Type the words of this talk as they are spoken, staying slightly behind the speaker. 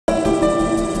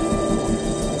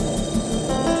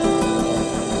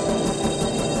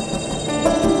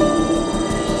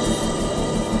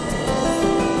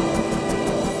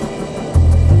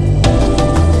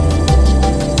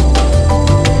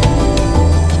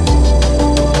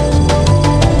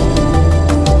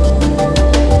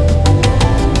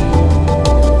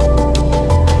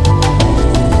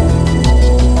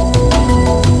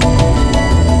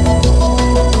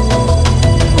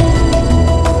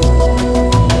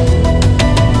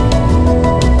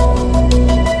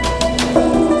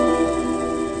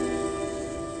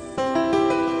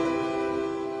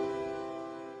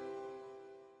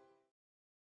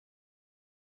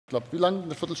glaube, wie lange?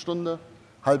 Eine Viertelstunde?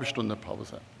 Halbe Stunde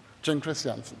Pause. Jane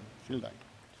Christiansen, vielen Dank.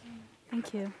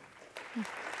 Thank you.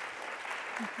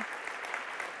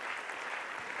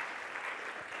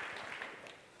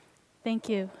 Thank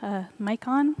you. Mic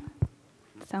on?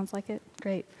 Sounds like it.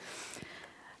 Great.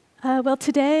 Well,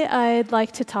 today I'd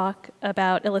like to talk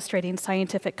about illustrating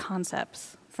scientific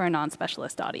concepts for a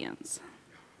non-specialist audience.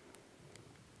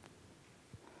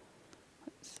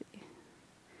 Let's see.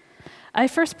 I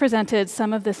first presented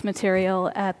some of this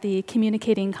material at the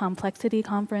Communicating Complexity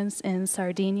conference in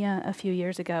Sardinia a few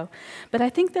years ago, but I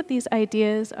think that these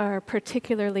ideas are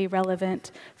particularly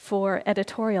relevant for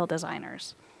editorial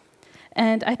designers.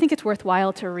 And I think it's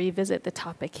worthwhile to revisit the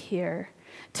topic here.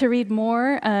 To read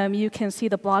more, you can see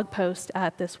the blog post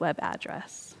at this web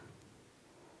address.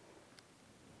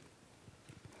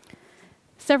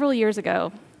 Several years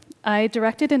ago, I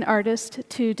directed an artist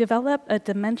to develop a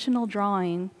dimensional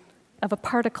drawing of a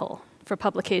particle for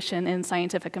publication in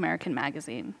Scientific American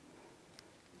magazine.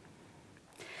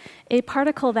 A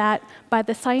particle that, by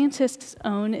the scientist's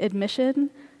own admission,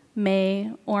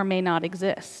 may or may not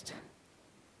exist.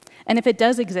 And if it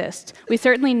does exist, we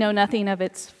certainly know nothing of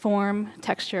its form,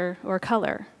 texture, or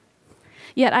color.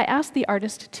 Yet I asked the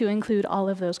artist to include all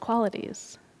of those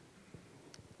qualities.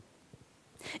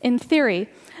 In theory,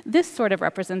 this sort of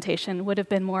representation would have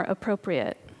been more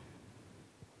appropriate.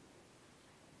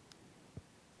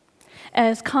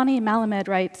 As Connie Malamed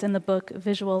writes in the book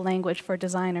Visual Language for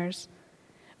Designers,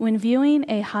 when viewing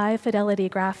a high-fidelity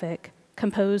graphic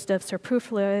composed of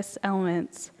superfluous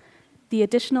elements, the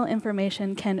additional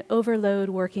information can overload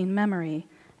working memory,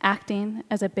 acting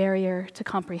as a barrier to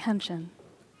comprehension.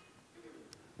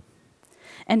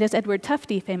 And as Edward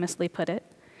Tufte famously put it,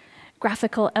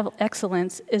 graphical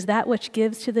excellence is that which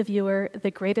gives to the viewer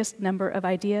the greatest number of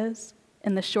ideas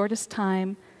in the shortest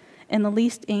time, in the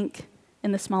least ink,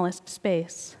 in the smallest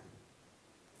space.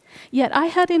 Yet I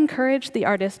had encouraged the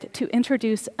artist to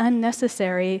introduce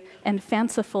unnecessary and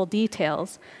fanciful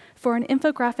details for an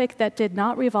infographic that did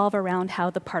not revolve around how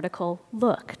the particle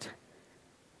looked.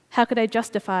 How could I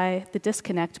justify the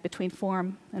disconnect between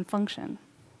form and function?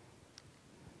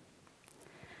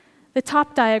 The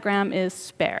top diagram is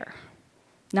spare,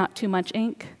 not too much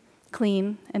ink,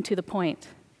 clean, and to the point.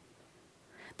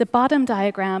 The bottom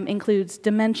diagram includes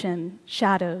dimension,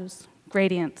 shadows,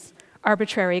 gradients,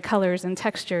 arbitrary colors and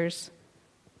textures.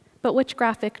 But which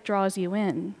graphic draws you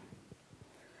in?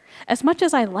 As much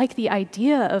as I like the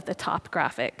idea of the top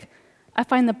graphic, I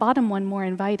find the bottom one more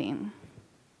inviting.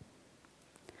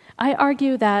 I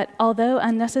argue that although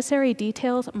unnecessary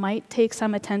details might take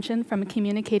some attention from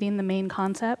communicating the main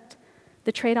concept,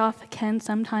 the trade-off can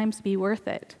sometimes be worth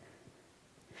it.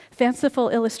 Fanciful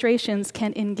illustrations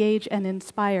can engage and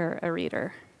inspire a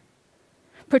reader,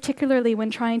 particularly when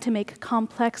trying to make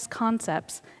complex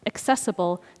concepts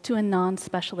accessible to a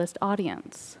non-specialist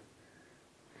audience.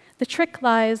 The trick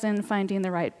lies in finding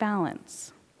the right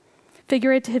balance.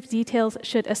 Figurative details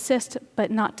should assist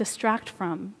but not distract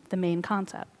from the main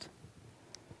concept.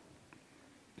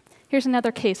 Here's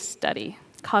another case study,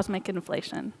 cosmic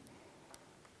inflation.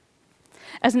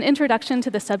 As an introduction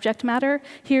to the subject matter,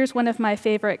 here's one of my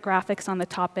favorite graphics on the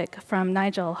topic from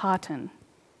Nigel Houghton.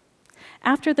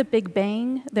 After the Big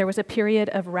Bang, there was a period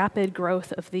of rapid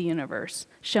growth of the universe,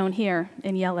 shown here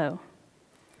in yellow.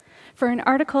 For an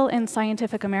article in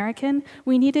Scientific American,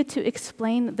 we needed to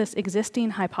explain this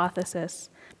existing hypothesis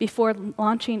before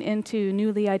launching into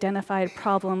newly identified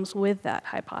problems with that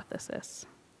hypothesis.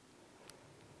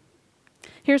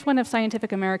 Here's one of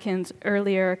Scientific American's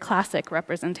earlier classic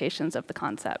representations of the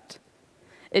concept.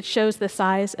 It shows the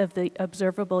size of the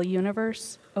observable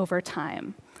universe over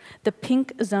time. The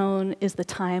pink zone is the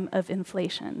time of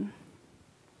inflation.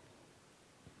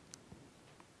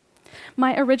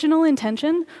 My original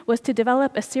intention was to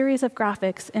develop a series of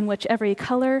graphics in which every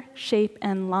color, shape,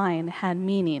 and line had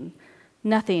meaning,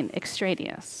 nothing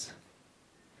extraneous.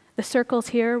 The circles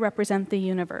here represent the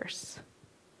universe.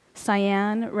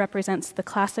 Cyan represents the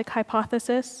classic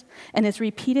hypothesis and is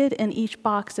repeated in each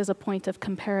box as a point of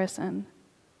comparison.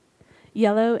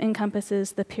 Yellow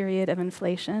encompasses the period of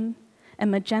inflation,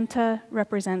 and magenta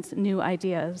represents new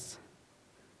ideas.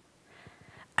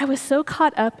 I was so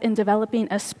caught up in developing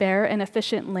a spare and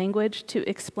efficient language to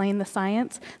explain the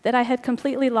science that I had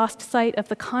completely lost sight of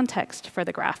the context for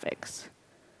the graphics.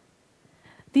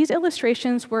 These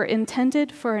illustrations were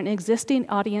intended for an existing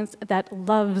audience that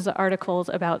loves articles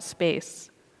about space,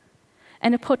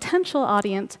 and a potential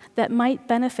audience that might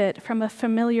benefit from a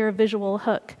familiar visual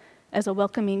hook as a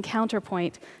welcoming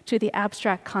counterpoint to the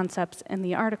abstract concepts in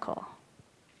the article.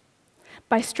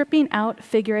 By stripping out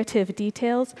figurative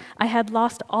details, I had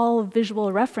lost all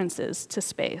visual references to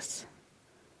space.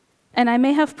 And I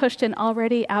may have pushed an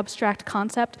already abstract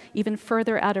concept even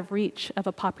further out of reach of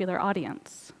a popular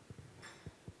audience.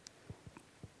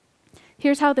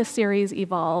 Here's how this series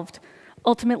evolved,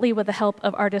 ultimately with the help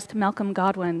of artist Malcolm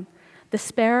Godwin. The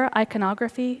spare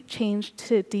iconography changed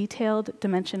to detailed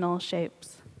dimensional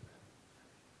shapes.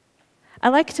 I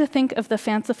like to think of the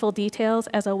fanciful details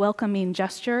as a welcoming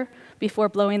gesture before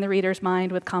blowing the reader's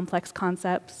mind with complex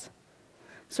concepts,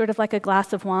 sort of like a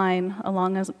glass of wine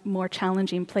along a more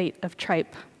challenging plate of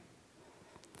tripe.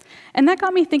 And that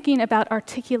got me thinking about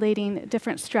articulating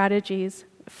different strategies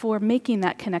for making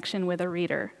that connection with a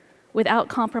reader without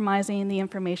compromising the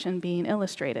information being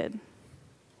illustrated.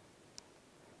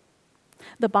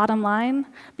 The bottom line,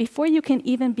 before you can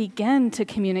even begin to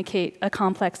communicate a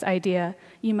complex idea,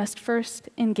 you must first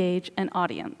engage an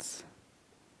audience.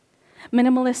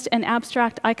 Minimalist and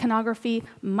abstract iconography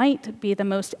might be the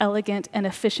most elegant and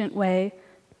efficient way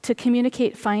to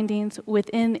communicate findings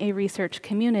within a research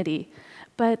community,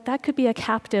 but that could be a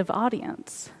captive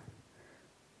audience.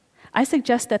 I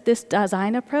suggest that this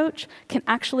design approach can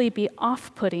actually be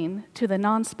off-putting to the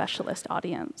non-specialist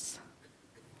audience.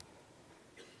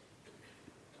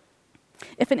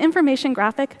 If an information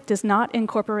graphic does not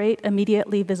incorporate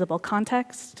immediately visible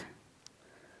context,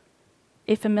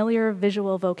 a familiar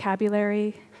visual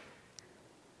vocabulary,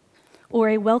 or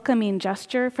a welcoming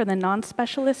gesture for the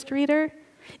non-specialist reader,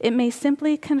 it may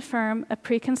simply confirm a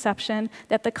preconception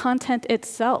that the content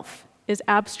itself is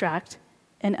abstract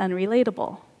and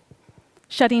unrelatable,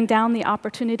 shutting down the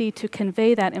opportunity to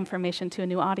convey that information to a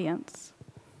new audience.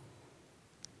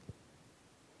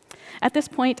 At this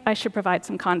point, I should provide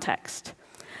some context.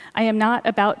 I am not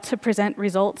about to present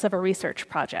results of a research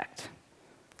project.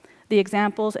 The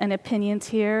examples and opinions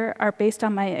here are based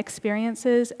on my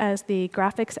experiences as the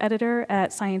graphics editor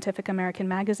at Scientific American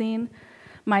magazine,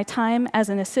 my time as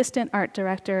an assistant art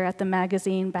director at the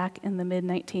magazine back in the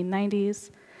mid-1990s,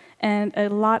 and a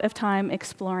lot of time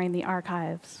exploring the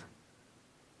archives.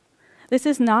 This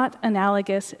is not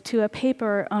analogous to a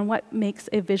paper on what makes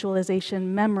a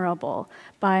visualization memorable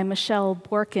by Michelle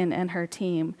Borkin and her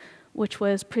team, which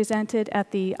was presented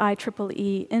at the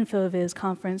IEEE InfoVis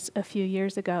conference a few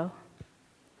years ago.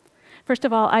 First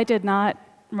of all, I did not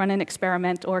run an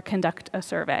experiment or conduct a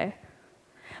survey.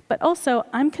 But also,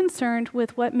 I'm concerned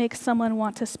with what makes someone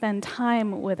want to spend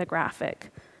time with a graphic,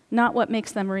 not what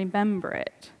makes them remember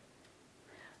it.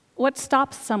 What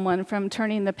stops someone from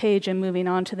turning the page and moving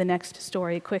on to the next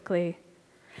story quickly?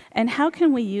 And how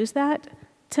can we use that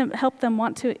to help them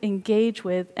want to engage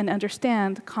with and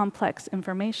understand complex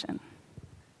information?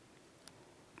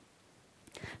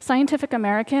 Scientific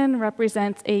American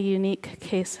represents a unique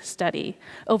case study,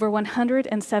 over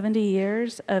 170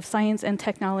 years of science and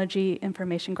technology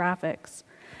information graphics,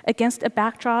 against a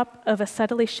backdrop of a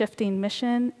subtly shifting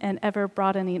mission and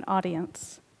ever-broadening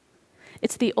audience.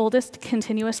 It's the oldest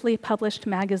continuously published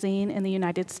magazine in the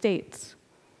United States.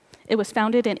 It was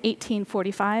founded in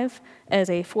 1845 as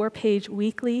a 4-page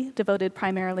weekly devoted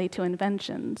primarily to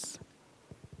inventions.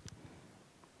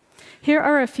 Here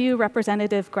are a few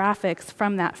representative graphics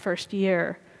from that first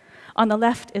year. On the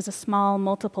left is a small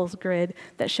multiples grid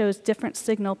that shows different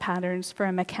signal patterns for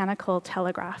a mechanical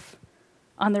telegraph.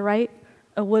 On the right,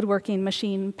 a woodworking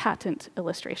machine patent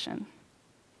illustration.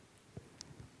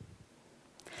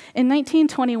 In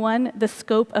 1921, the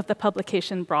scope of the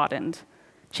publication broadened,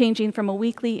 changing from a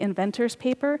weekly inventor's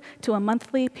paper to a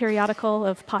monthly periodical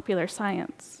of popular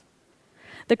science.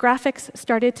 The graphics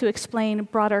started to explain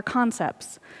broader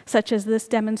concepts, such as this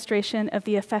demonstration of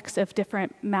the effects of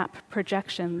different map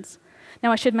projections.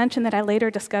 Now, I should mention that I later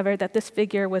discovered that this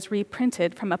figure was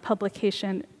reprinted from a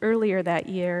publication earlier that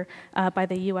year by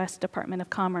the US Department of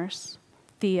Commerce.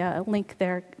 The link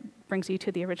there brings you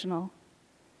to the original.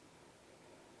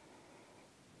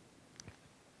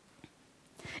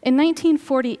 In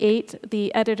 1948,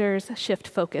 the editors shift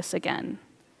focus again.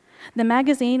 The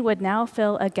magazine would now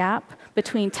fill a gap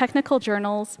between technical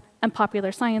journals and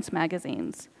popular science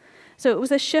magazines. So it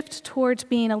was a shift towards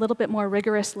being a little bit more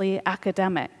rigorously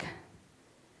academic.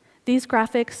 These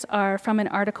graphics are from an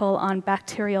article on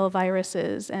bacterial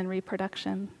viruses and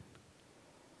reproduction.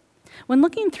 When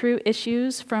looking through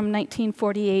issues from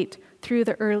 1948 through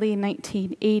the early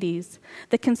 1980s,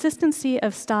 the consistency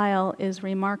of style is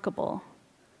remarkable.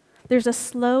 There's a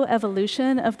slow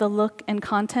evolution of the look and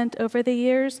content over the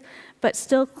years, but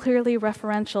still clearly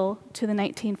referential to the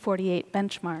 1948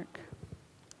 benchmark.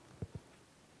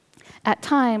 At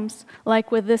times, like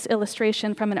with this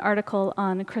illustration from an article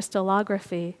on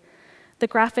crystallography, the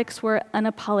graphics were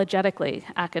unapologetically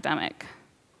academic.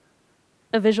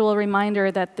 a visual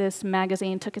reminder that this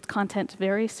magazine took its content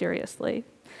very seriously,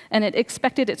 and it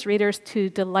expected its readers to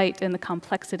delight in the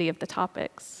complexity of the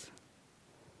topics.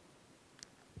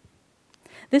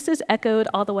 This is echoed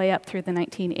all the way up through the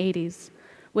 1980s,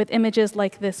 with images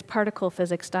like this particle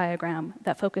physics diagram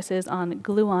that focuses on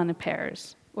gluon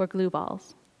pairs, or glue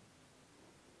balls.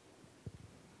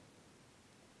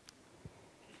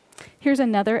 Here's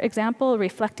another example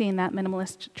reflecting that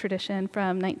minimalist tradition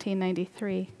from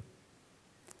 1993.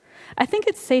 I think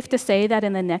it's safe to say that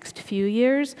in the next few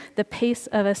years, the pace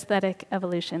of aesthetic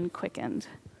evolution quickened,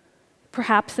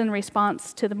 perhaps in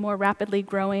response to the more rapidly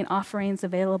growing offerings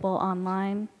available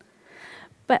online.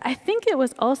 But I think it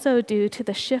was also due to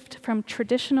the shift from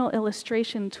traditional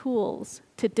illustration tools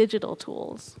to digital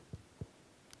tools.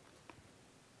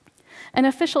 An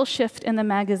official shift in the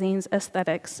magazine's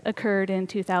aesthetics occurred in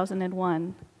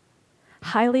 2001.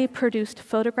 Highly produced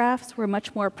photographs were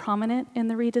much more prominent in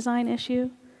the redesign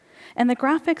issue, and the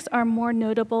graphics are more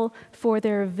notable for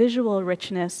their visual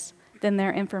richness than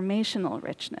their informational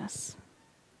richness.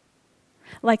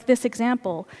 Like this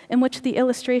example, in which the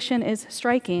illustration is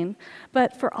striking,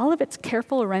 but for all of its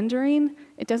careful rendering,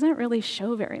 it doesn't really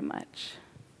show very much.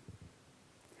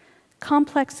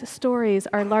 Complex stories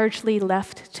are largely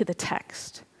left to the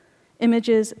text.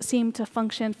 Images seem to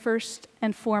function first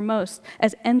and foremost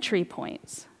as entry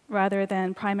points rather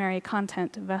than primary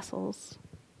content vessels.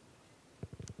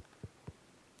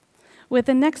 With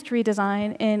the next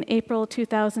redesign in April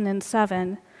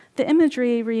 2007, the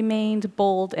imagery remained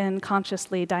bold and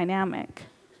consciously dynamic.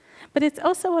 But it's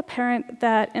also apparent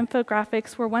that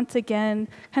infographics were once again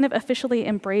kind of officially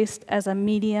embraced as a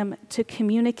medium to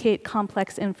communicate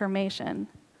complex information.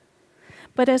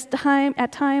 But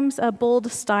at times, a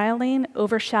bold styling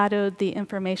overshadowed the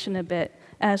information a bit,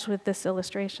 as with this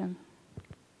illustration.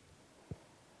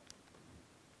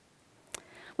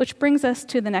 Which brings us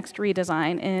to the next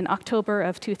redesign in October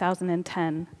of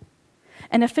 2010.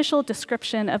 An official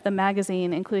description of the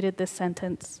magazine included this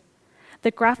sentence: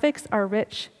 "The graphics are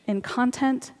rich in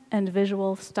content and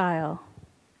visual style."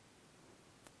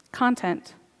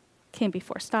 Content came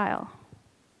before style.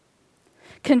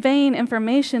 Conveying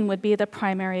information would be the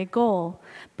primary goal,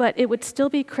 but it would still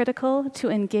be critical to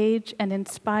engage and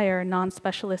inspire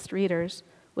non-specialist readers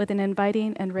with an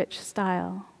inviting and rich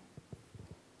style.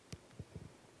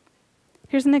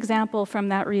 Here's an example from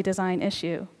that redesign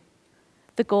issue,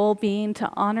 the goal being to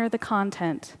honor the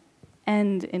content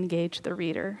and engage the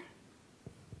reader.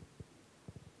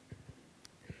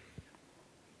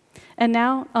 And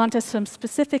now, on to some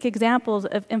specific examples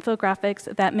of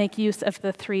infographics that make use of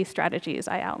the three strategies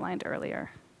I outlined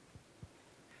earlier.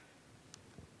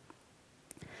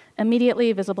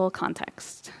 Immediately visible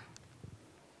context.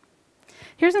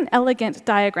 Here's an elegant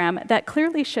diagram that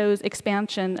clearly shows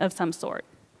expansion of some sort.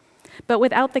 But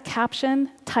without the caption,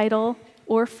 title,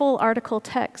 or full article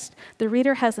text, the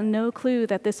reader has no clue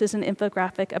that this is an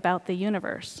infographic about the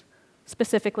universe,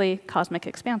 specifically cosmic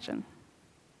expansion.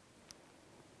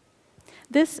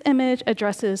 This image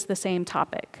addresses the same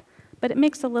topic, but it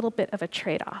makes a little bit of a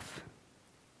trade-off.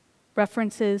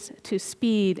 References to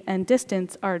speed and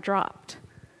distance are dropped,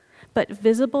 but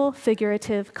visible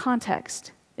figurative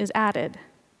context is added.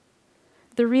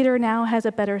 The reader now has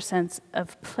a better sense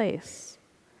of place.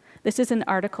 This is an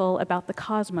article about the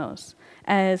cosmos,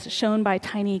 as shown by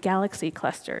tiny galaxy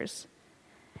clusters,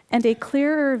 and a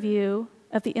clearer view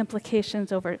of the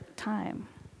implications over time.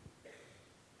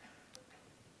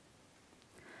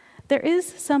 There is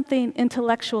something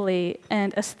intellectually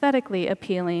and aesthetically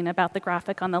appealing about the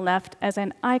graphic on the left as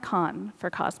an icon for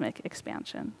cosmic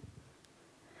expansion.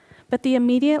 But the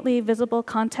immediately visible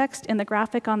context in the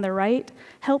graphic on the right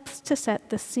helps to set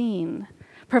the scene,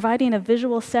 providing a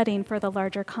visual setting for the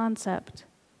larger concept,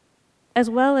 as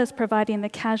well as providing the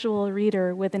casual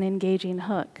reader with an engaging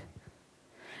hook.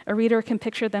 A reader can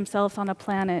picture themselves on a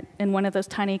planet in one of those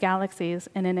tiny galaxies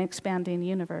in an expanding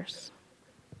universe.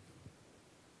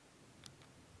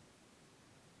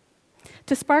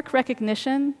 To spark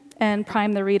recognition and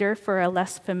prime the reader for a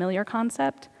less familiar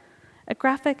concept, a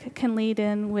graphic can lead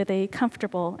in with a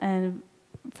comfortable and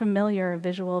familiar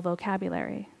visual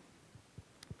vocabulary.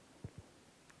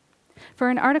 For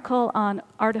an article on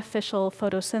artificial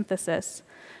photosynthesis,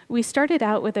 we started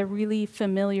out with a really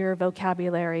familiar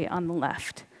vocabulary on the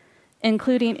left,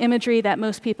 including imagery that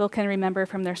most people can remember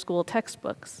from their school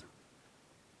textbooks.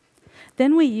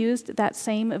 Then we used that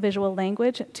same visual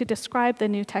language to describe the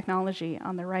new technology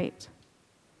on the right.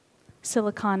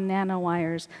 Silicon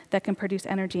nanowires that can produce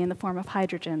energy in the form of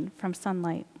hydrogen from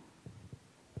sunlight.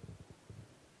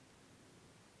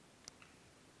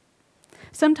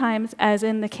 Sometimes, as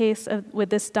in the case with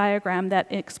this diagram that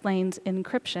explains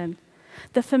encryption,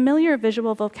 the familiar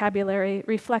visual vocabulary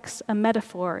reflects a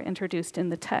metaphor introduced in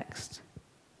the text.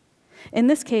 In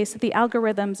this case, the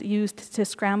algorithms used to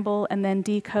scramble and then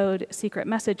decode secret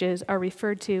messages are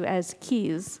referred to as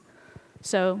keys.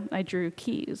 So I drew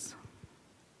keys.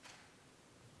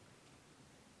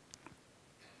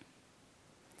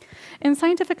 In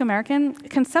Scientific American,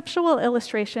 conceptual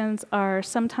illustrations are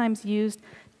sometimes used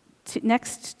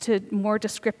next to more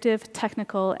descriptive,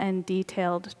 technical, and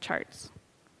detailed charts.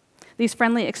 These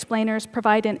friendly explainers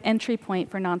provide an entry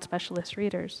point for non-specialist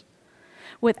readers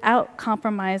without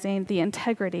compromising the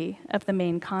integrity of the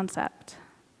main concept.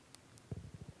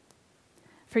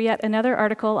 For yet another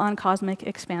article on cosmic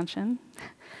expansion,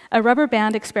 a rubber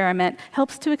band experiment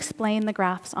helps to explain the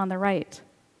graphs on the right.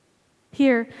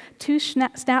 Here, two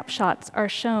snapshots are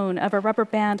shown of a rubber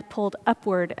band pulled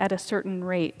upward at a certain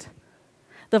rate.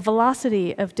 The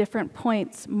velocity of different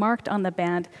points marked on the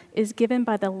band is given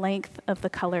by the length of the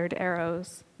colored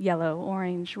arrows, yellow,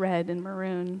 orange, red, and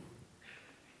maroon.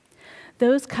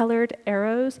 Those colored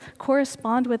arrows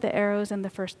correspond with the arrows in the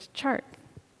first chart,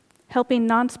 helping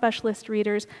non-specialist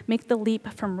readers make the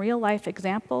leap from real-life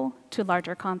example to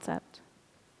larger concept.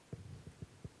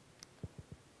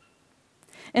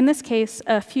 In this case,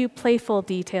 a few playful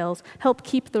details help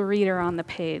keep the reader on the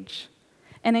page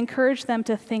and encourage them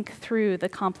to think through the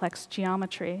complex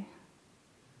geometry.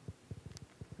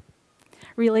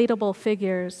 Relatable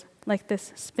figures like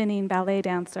this spinning ballet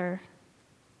dancer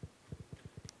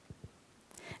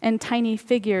and tiny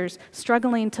figures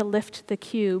struggling to lift the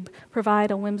cube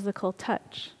provide a whimsical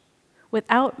touch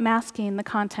without masking the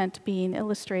content being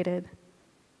illustrated.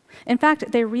 In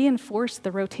fact, they reinforce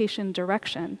the rotation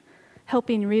direction,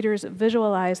 helping readers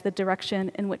visualize the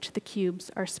direction in which the cubes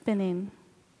are spinning.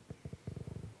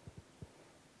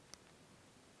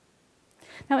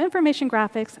 Now, information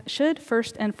graphics should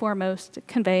first and foremost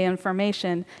convey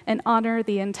information and honor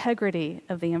the integrity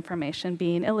of the information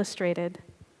being illustrated.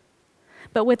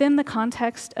 But within the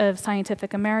context of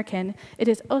Scientific American, it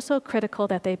is also critical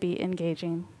that they be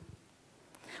engaging.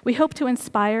 We hope to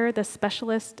inspire the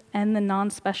specialist and the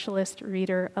non-specialist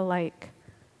reader alike.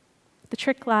 The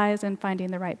trick lies in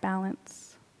finding the right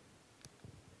balance.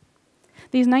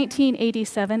 These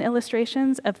 1987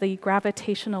 illustrations of the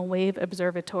gravitational wave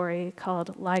observatory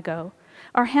called LIGO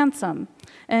are handsome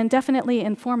and definitely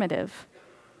informative.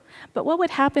 But what would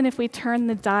happen if we turned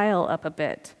the dial up a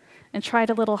bit and tried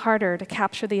a little harder to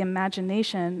capture the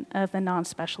imagination of the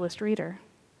non-specialist reader?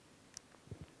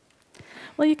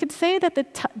 Well, you could say that the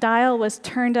dial was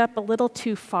turned up a little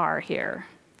too far here.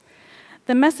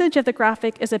 The message of the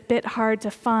graphic is a bit hard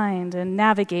to find and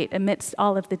navigate amidst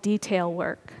all of the detail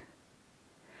work.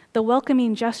 The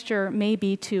welcoming gesture may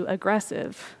be too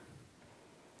aggressive.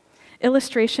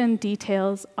 Illustration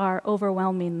details are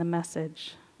overwhelming the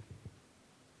message.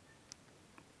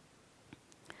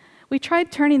 We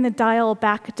tried turning the dial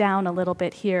back down a little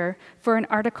bit here for an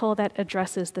article that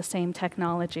addresses the same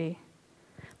technology.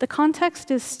 The context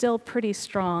is still pretty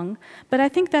strong, but I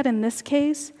think that in this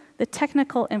case, the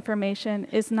technical information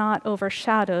is not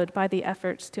overshadowed by the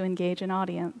efforts to engage an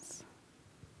audience.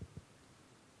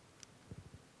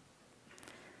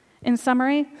 In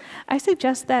summary, I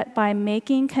suggest that by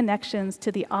making connections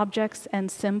to the objects and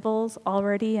symbols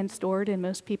already stored in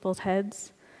most people's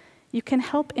heads, you can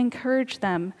help encourage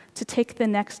them to take the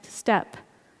next step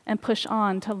and push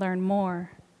on to learn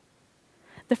more.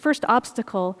 The first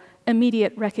obstacle,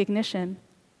 immediate recognition,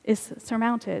 is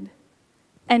surmounted,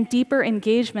 and deeper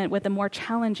engagement with the more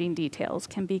challenging details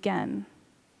can begin.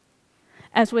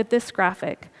 As with this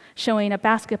graphic, showing a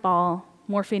basketball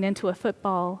morphing into a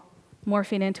football,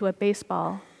 morphing into a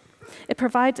baseball, it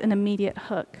provides an immediate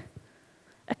hook.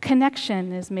 A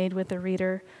connection is made with the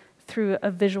reader through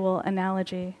a visual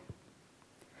analogy.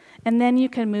 And then you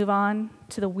can move on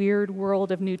to the weird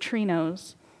world of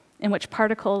neutrinos, in which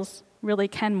particles really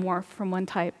can morph from one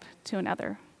type to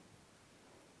another.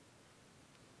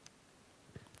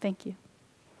 Thank you.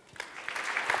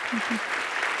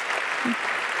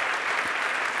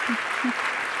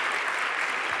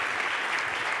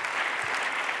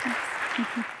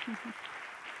 Thank you.